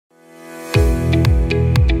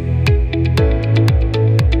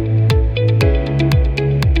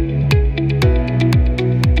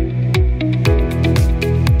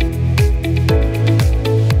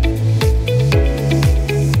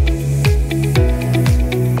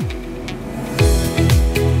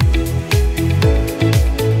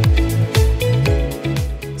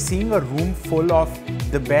having a room full of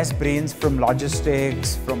the best brains from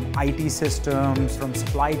logistics, from IT systems, from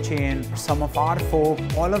supply chain, some of our folk,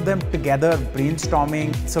 all of them together brainstorming.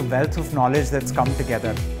 It's a wealth of knowledge that's come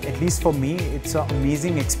together. At least for me, it's an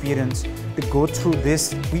amazing experience to go through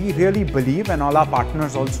this. We really believe, and all our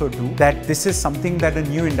partners also do, that this is something that a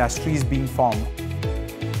new industry is being formed.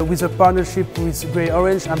 With a partnership with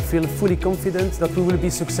GreyOrange, I feel fully confident that we will be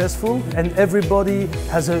successful, and everybody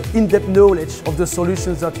has an in-depth knowledge of the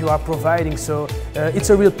solutions that you are providing. So it's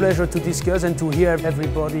a real pleasure to discuss and to hear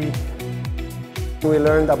everybody. We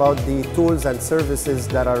learned about the tools and services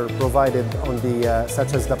that are provided on the,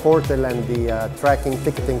 such as the portal and the tracking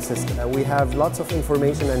ticketing system. We have lots of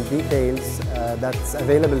information and details that's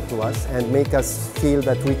available to us and make us feel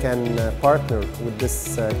that we can partner with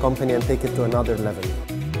this company and take it to another level.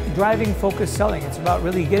 Driving focused selling. It's about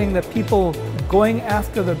really getting the people going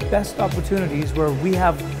after the best opportunities where we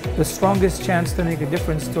have the strongest chance to make a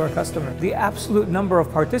difference to our customer. The absolute number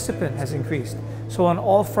of participants has increased, so on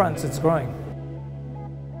all fronts it's growing.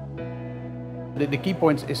 The key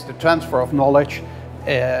point is the transfer of knowledge,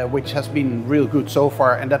 which has been real good so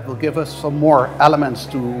far, and that will give us some more elements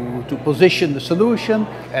to position the solution,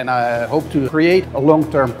 and I hope to create a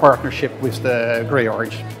long-term partnership with the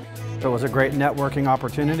GreyOrange. It was a great networking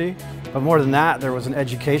opportunity, but more than that, there was an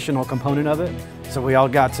educational component of it. So we all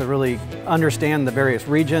got to really understand the various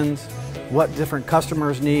regions, what different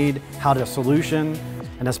customers need, how to solution,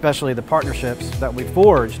 and especially the partnerships that we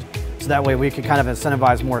forged, so that way we could kind of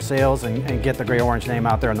incentivize more sales and get the GreyOrange name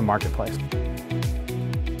out there in the marketplace.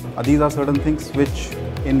 These are certain things which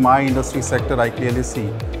in my industry sector I clearly see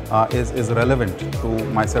is relevant to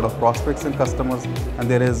my set of prospects and customers, and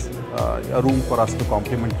there is a room for us to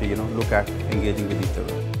complementary, look at engaging with each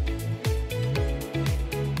other.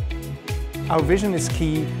 Our vision is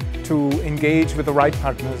key to engage with the right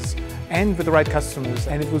partners and with the right customers,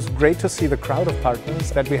 and it was great to see the crowd of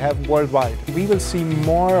partners that we have worldwide. We will see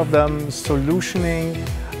more of them solutioning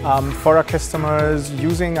for our customers,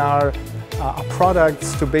 using our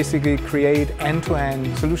products to basically create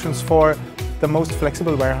end-to-end solutions for the most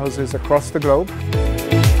flexible warehouses across the globe.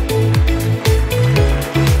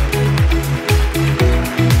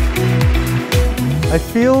 I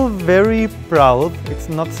feel very proud. It's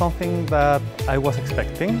not something that I was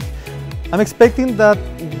expecting. I'm expecting that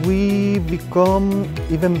we become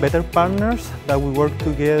even better partners, that we work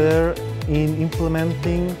together in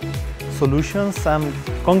implementing solutions and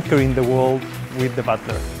conquering the world with the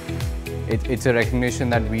butler. It's a recognition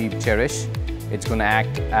that we cherish. It's going to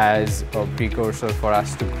act as a precursor for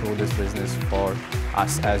us to grow this business for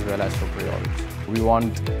us as well as for GreyOrange. We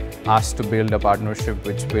want us to build a partnership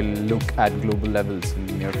which will look at global levels in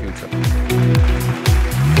the near future.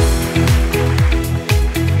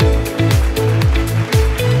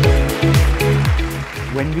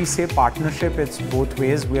 When we say partnership, it's both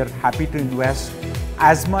ways. We are happy to invest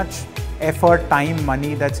as much effort, time,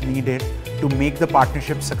 money that's needed to make the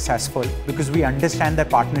partnership successful, because we understand that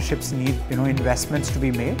partnerships need investments to be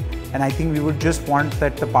made, and I think we would just want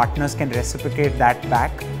that the partners can reciprocate that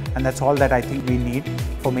back, and that's all that I think we need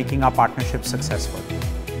for making our partnership successful.